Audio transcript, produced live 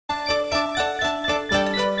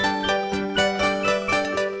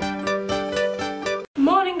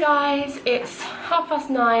guys, it's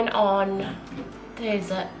 9:30 on, day is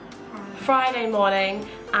it? Friday morning,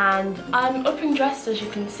 and I'm up and dressed as you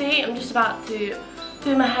can see. I'm just about to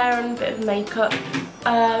do my hair and a bit of makeup.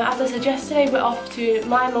 As I said yesterday, we're off to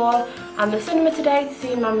my mall and the cinema today to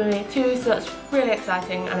see Mamma Mia 2, so that's really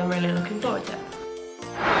exciting and I'm really looking forward to it.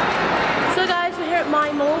 So guys, we're here at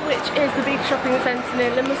my mall, which is the big shopping centre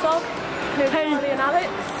near Limassol. With Harley and Alex,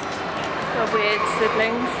 our weird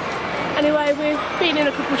siblings. Anyway, we've been in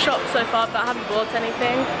a couple shops so far, but I haven't bought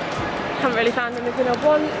anything. Haven't really found anything I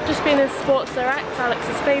want. Just been in Sports Direct,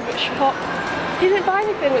 Alex's favourite shop. He didn't buy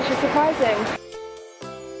anything, which is surprising.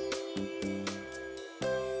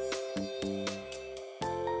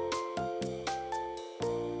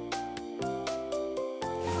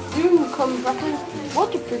 Come back in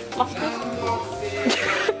waterproof plastic.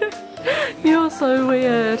 You're so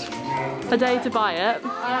weird. A day to buy it?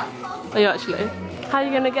 Are you actually? How are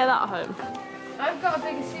you going to get that home? I've got a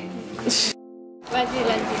bigger suitcase. Where's your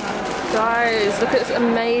lunch? Guys, look at this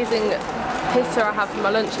amazing pita I have for my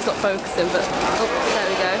lunch. It's not focusing, but oh, there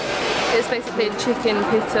we go. It's basically a chicken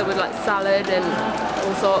pita with like salad and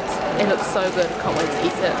all sorts. It looks so good. Can't wait to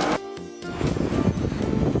eat it.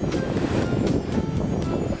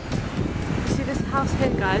 You see this house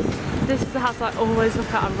here, guys? This is the house I always look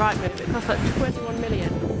at on Rightmove. It costs like 21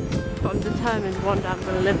 million. But I'm determined one day I'm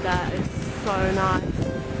going to live there. It's so nice.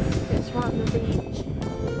 It's right on the beach.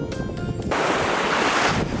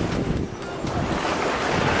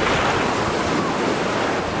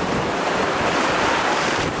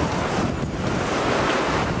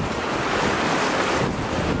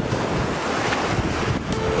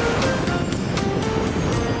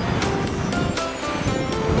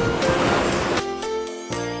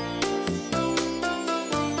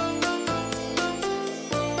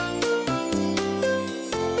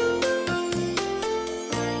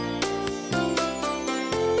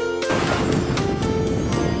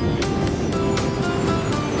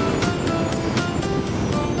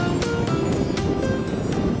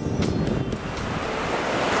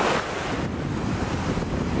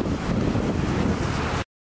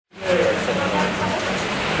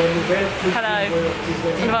 Hello,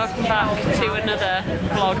 and welcome back to another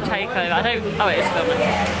vlog takeover. Oh, it is filming.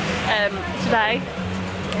 Today,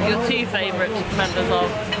 your two favourite members of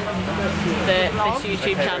this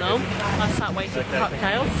YouTube channel are sat waiting for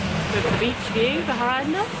cocktails with the beach view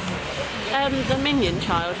behind us. The minion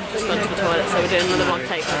child has just gone to the toilet, so we're doing another vlog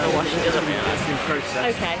takeover while she doesn't realise.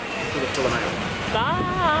 Okay.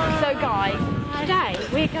 Bye! So guys, today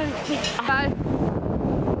we're going to...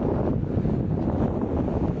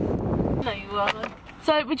 No, you won't.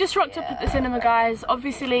 So we just rocked up at the cinema, guys.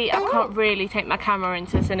 Obviously I can't really take my camera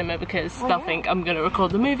into the cinema because they'll think I'm going to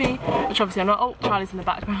record the movie, which obviously I'm not. Oh, Charlie's in the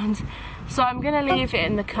background. So I'm going to leave it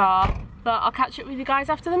in the car, but I'll catch up with you guys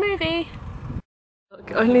after the movie.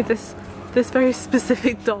 Look, only this very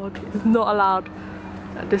specific dog is not allowed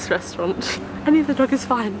at this restaurant. Any other dog is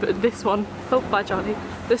fine, but this one, oh bye Charlie,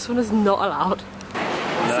 this one is not allowed.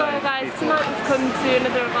 So guys, tonight we've come to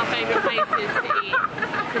another of our favourite places to eat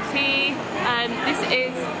for tea. This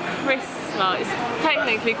is Chris, well it's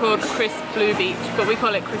technically called Chris Blue Beach, but we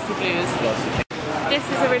call it Chrissy Blues. This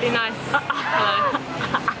is a really nice, hello,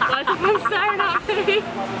 why is everyone staring at me?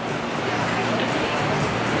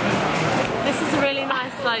 This is a really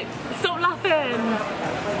nice, like, stop laughing!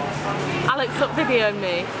 Alex, stop videoing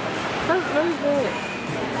me. Don't move it.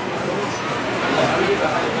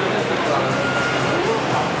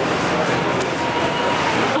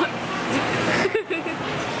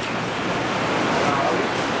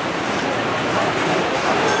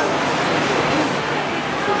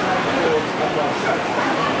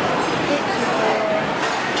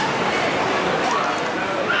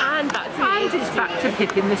 Back to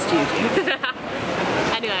Pip in the studio.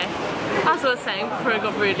 Anyway, as I was saying before I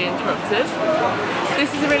got rudely interrupted,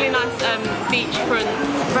 this is a really nice beachfront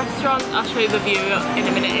restaurant. I'll show you the view in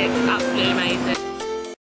a minute, it's absolutely amazing.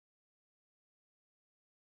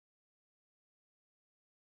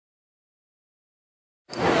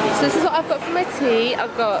 So this is what I've got for my tea.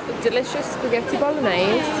 I've got delicious spaghetti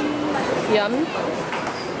bolognese. Yum.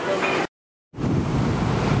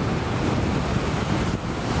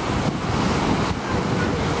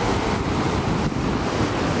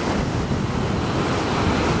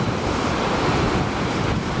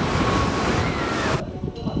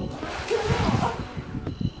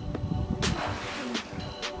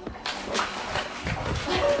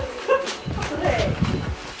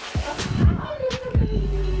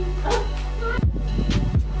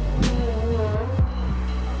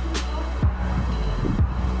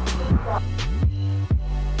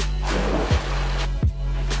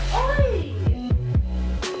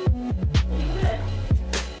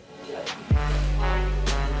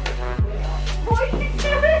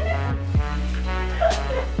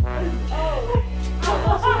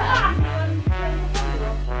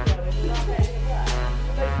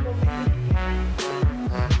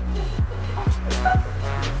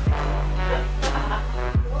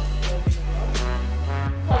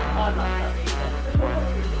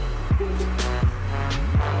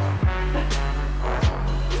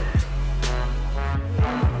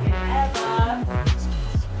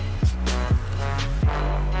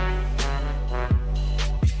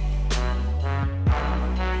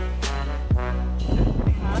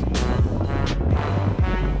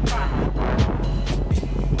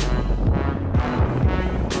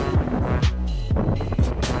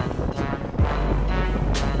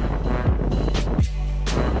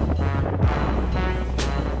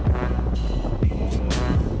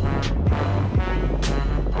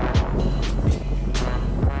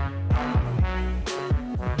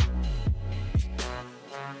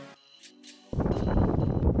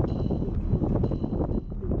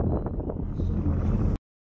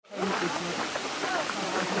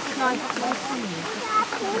 This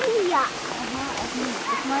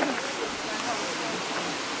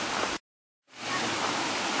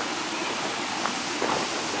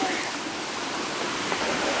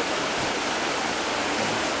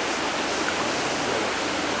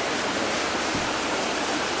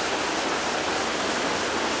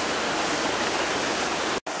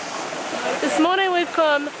morning we've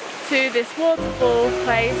come to this waterfall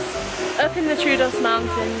place up in the Troodos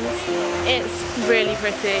Mountains. It's really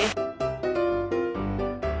pretty.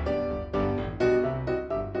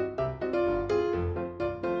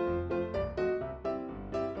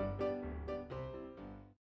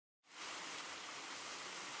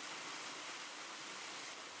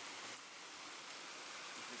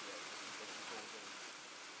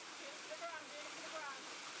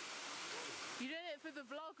 You did it for the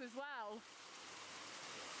vlog as well.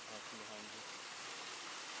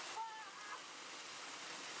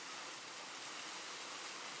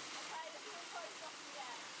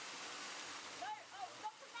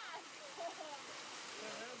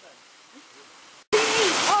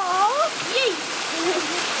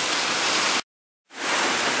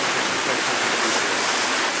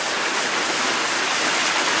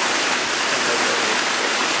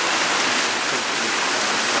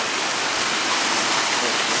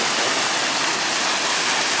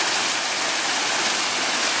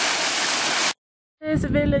 There's a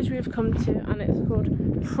village we've come to and it's called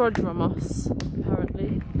Prodromos,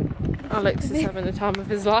 apparently. Alex is having the time of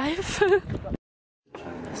his life.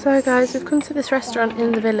 So guys, we've come to this restaurant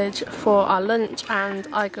in the village for our lunch and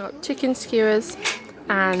I got chicken skewers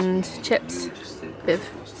and chips with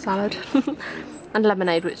salad and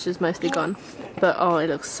lemonade, which is mostly gone. But oh, it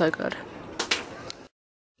looks so good.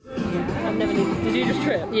 I've never been. Did you just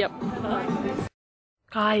trip? Yep.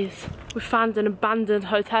 Guys, we found an abandoned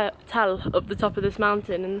hotel up the top of this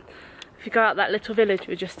mountain, and if you go out that little village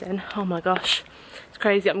we're just in, oh my gosh, it's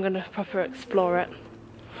crazy. I'm gonna proper explore it.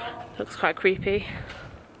 Looks quite creepy.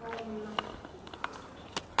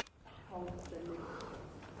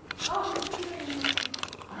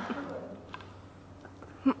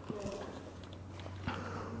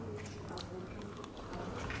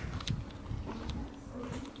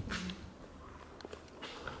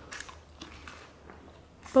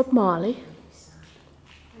 Bob Marley.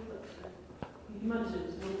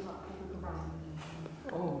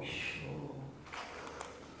 Oh, sure.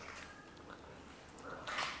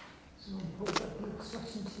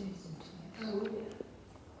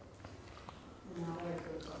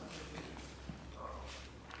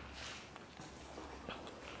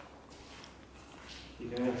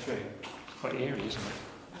 You're going through. It's quite eerie, isn't it?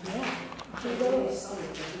 Yeah.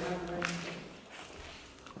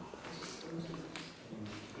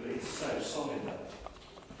 It's so solid though.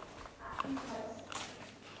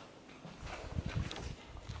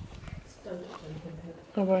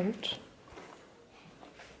 I won't.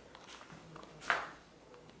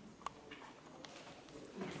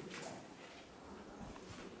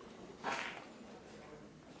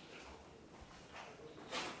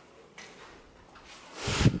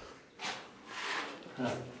 I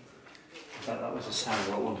thought that was a sour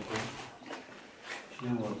at one point. Do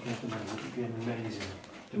you know what? At the moment, it would be amazing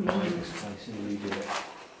to buy this place and redo it.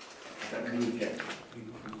 That we would get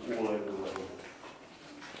people from all over the world.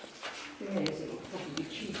 It is, it would probably be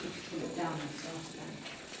cheaper to pull it down and start again.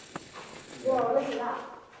 Whoa, look at that.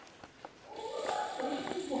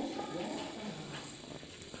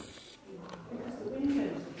 Because the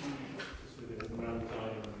windows are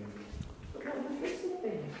fine. But what would this have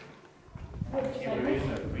been? A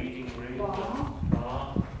reading room,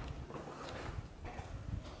 bar.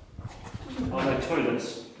 Oh no,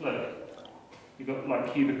 toilets. Look, you've got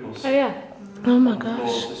like cubicles. Oh yeah. Oh my on the floor.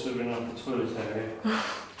 gosh. This would have been like a toilet area.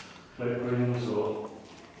 Cloakrooms or.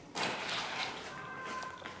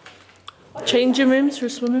 Changing rooms for a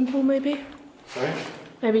swimming pool, maybe? Sorry?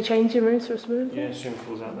 Maybe changing rooms for a swimming pool? Yeah, swimming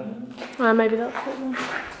pools out there. Maybe that's it then.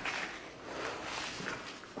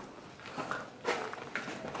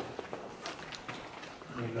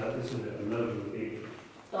 This is a lovely big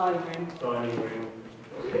Dining room. dining room.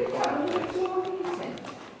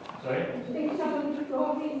 Sorry? Do you think it's having a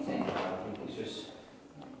floor heating? I think it's just,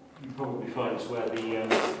 you probably find it's where the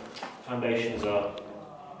foundations are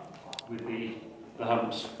with the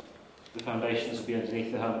humps. The foundations will be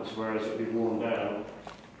underneath the humps, whereas it'll be worn down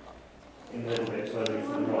in a little bit further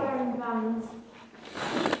into the rock. Wearing Vans.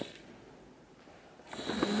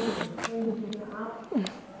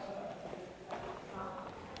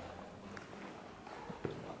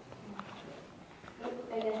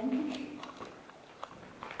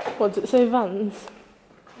 What does it say, Vans?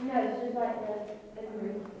 No, it's just like the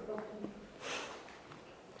roof.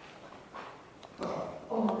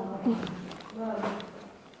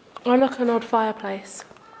 Oh look, an old fireplace.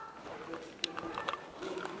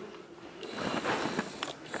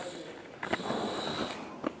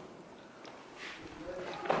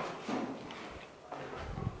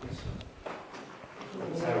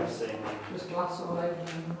 There's glass all over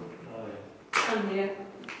them. Oh, And here.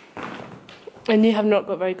 And you have not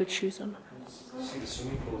got very good shoes on. yeah. See the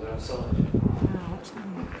swimming pools outside. Oh, what's that?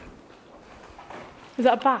 Is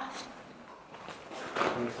that a bath?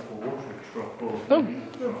 Looks like a watering trough or Oh.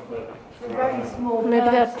 trough, but It's a very small Maybe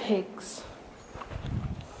they're person. pigs.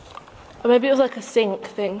 Or maybe it was like a sink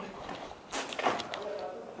thing.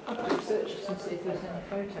 I'll quick search it and see if there's any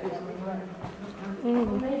photos online.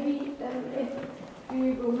 Or maybe if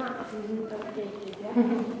Google Maps isn't updated yet.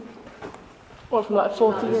 What, from like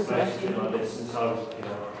 40 years it's ago? basically like this since I was a kid.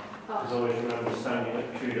 I always remember standing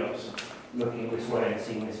at Kudos, looking this way and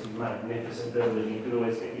seeing this magnificent building. You could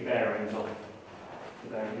always get your bearings on the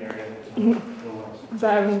bearing area.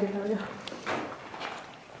 Bearing area.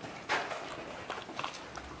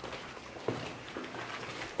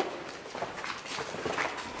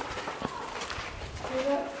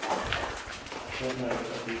 I don't know,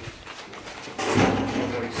 that'd be not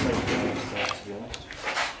very safe there, to be honest.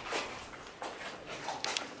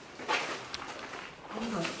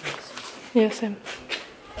 Yeah, same.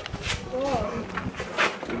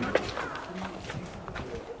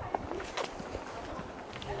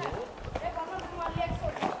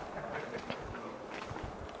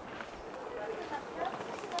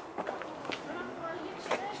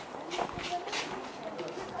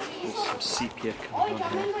 There's some sepia coming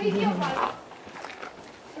on here.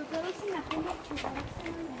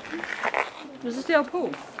 Was this the old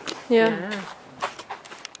pool? Yeah.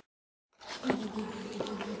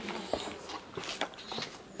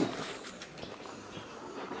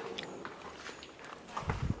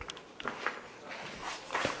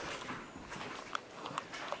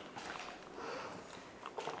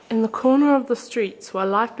 In the corner of the streets where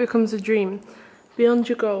life becomes a dream, beyond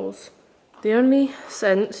your goals, the only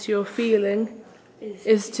sense you're feeling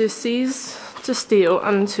is to seize, to steal,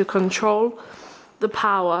 and to control the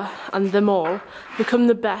power and them all, become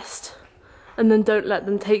the best, and then don't let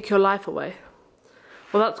them take your life away.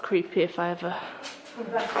 Well, that's creepy if I ever...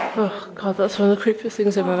 Oh God, that's one of the creepiest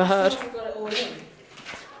things I've ever heard.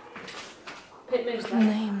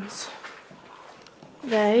 Names.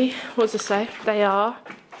 They, what does it say? They are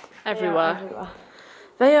everywhere.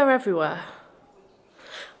 They are everywhere.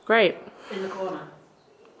 Great. In the corner.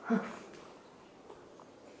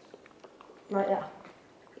 Right there.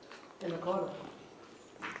 In the corner.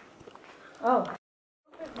 Oh.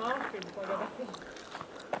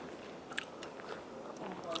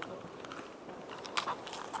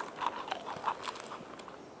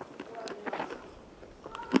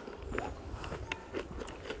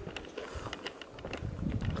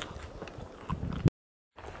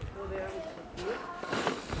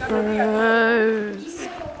 Rose.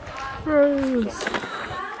 Rose.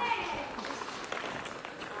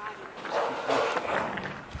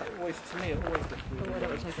 Always, to me, it always looks really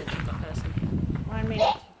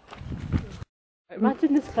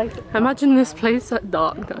Imagine this place at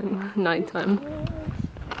dark night time.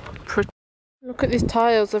 Look at these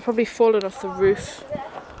tiles, they've probably fallen off the roof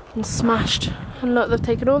and smashed. And look, they've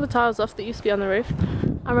taken all the tiles off that used to be on the roof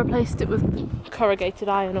and replaced it with corrugated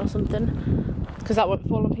iron or something, because that won't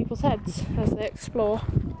fall on people's heads as they explore.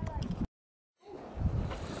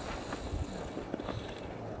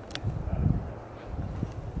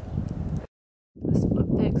 Let's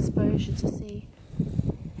up the exposure to see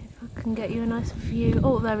if I can get you a nice view.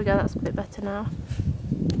 Oh, there we go, that's a bit better now.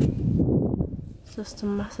 It's just a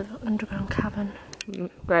massive underground cavern.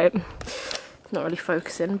 Great. It's not really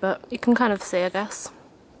focusing, but you can kind of see, I guess.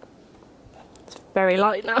 It's very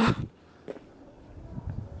light now.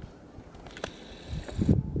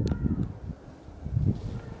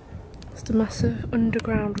 Just a massive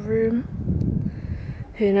underground room.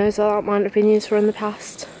 Who knows what that might have been used for in the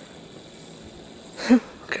past.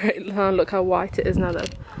 Great, look how white it is now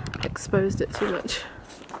that I've exposed it too much.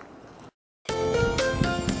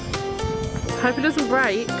 Hope it doesn't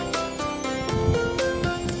break.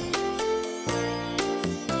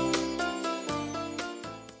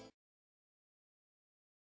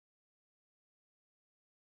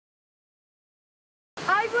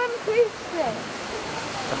 Hay buen triste.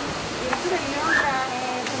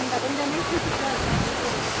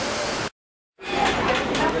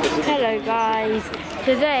 Hello guys,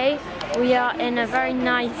 today we are in a very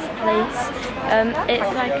nice place.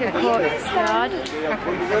 It's like a courtyard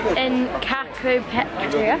in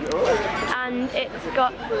Kakopetria, and it's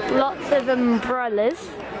got lots of umbrellas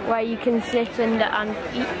where you can sit under and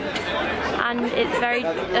eat, and it's very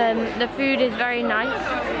the food is very nice,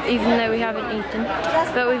 even though we haven't eaten,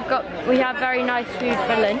 but we have very nice food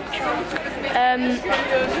for lunch.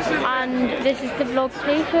 And this is the vlog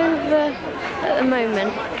takeover at the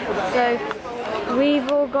moment. So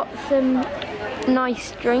we've all got some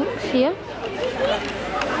nice drinks here.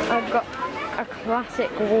 I've got a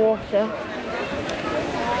classic water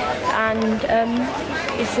and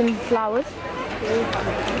some flowers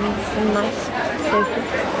and some nice sofa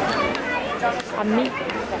and meat,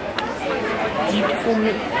 beautiful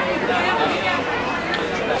meat.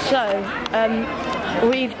 So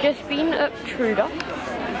we've just been up Truda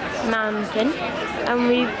Mountain and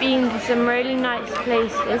we've been to some really nice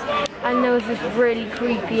places, and there was this really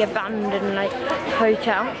creepy abandoned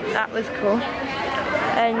hotel. That was cool,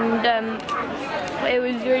 and it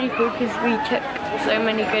was really cool because we took so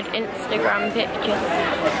many good Instagram pictures.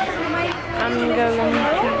 I'm going to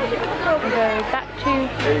go back to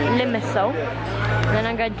Limassol, and then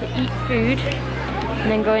I'm going to eat food,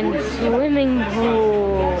 and then go in the swimming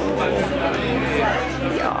pool.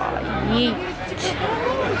 Yeah, yeet.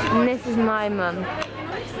 And this is my mum.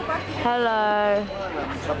 Hello.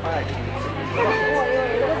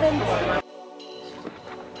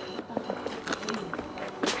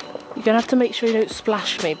 You're gonna have to make sure you don't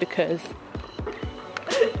splash me because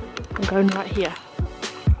I'm going right here.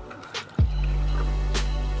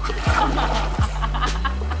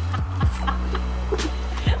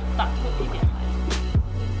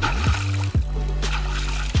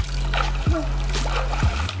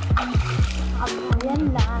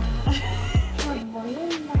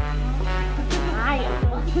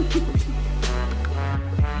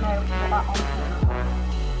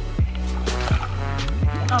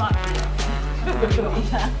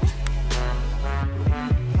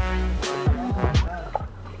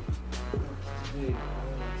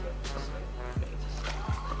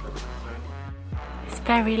 It's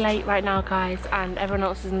very late right now, guys, and everyone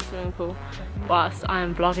else is in the swimming pool whilst I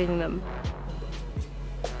am vlogging them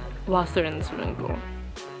whilst they're in the swimming pool.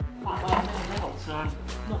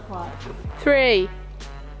 3,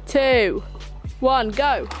 2, 1,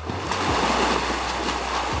 go!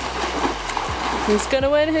 Who's gonna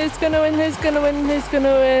win? Who's gonna win? Who's gonna win? Who's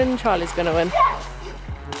gonna win? Charlie's gonna win.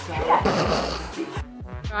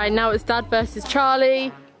 Right, now it's Dad versus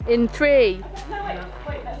Charlie in 3.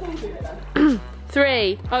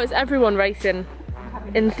 3. Oh, it's everyone racing.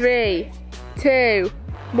 In 3, 2,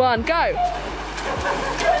 1, go!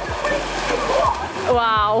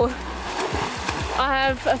 Wow. I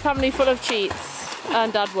have a family full of cheats,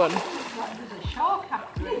 and Dad won.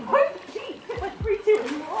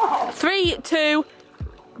 3, 2.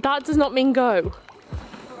 That does not mean go.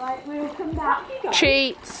 Right, we'll come back.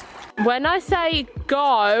 Cheats. When I say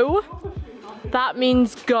go, that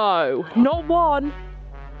means go. Not 1.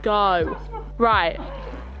 Go. Right.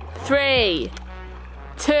 3,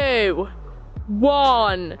 2,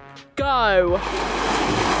 1, go.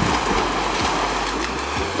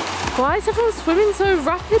 Why is everyone swimming so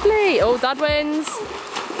rapidly? Oh, Dad wins.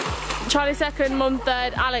 Charlie 2nd, Mum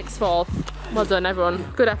 3rd, Alex 4th. Well done, everyone.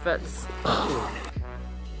 Good efforts.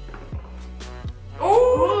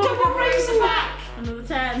 Oh, double racer back! Another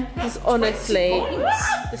 10. This is honestly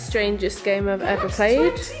the strangest game I've ever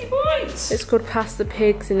played. It's called Pass the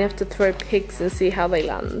Pigs, and you have to throw pigs and see how they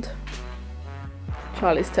land.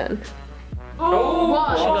 Charlie's turn.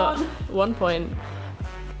 Oh, She got 1 point.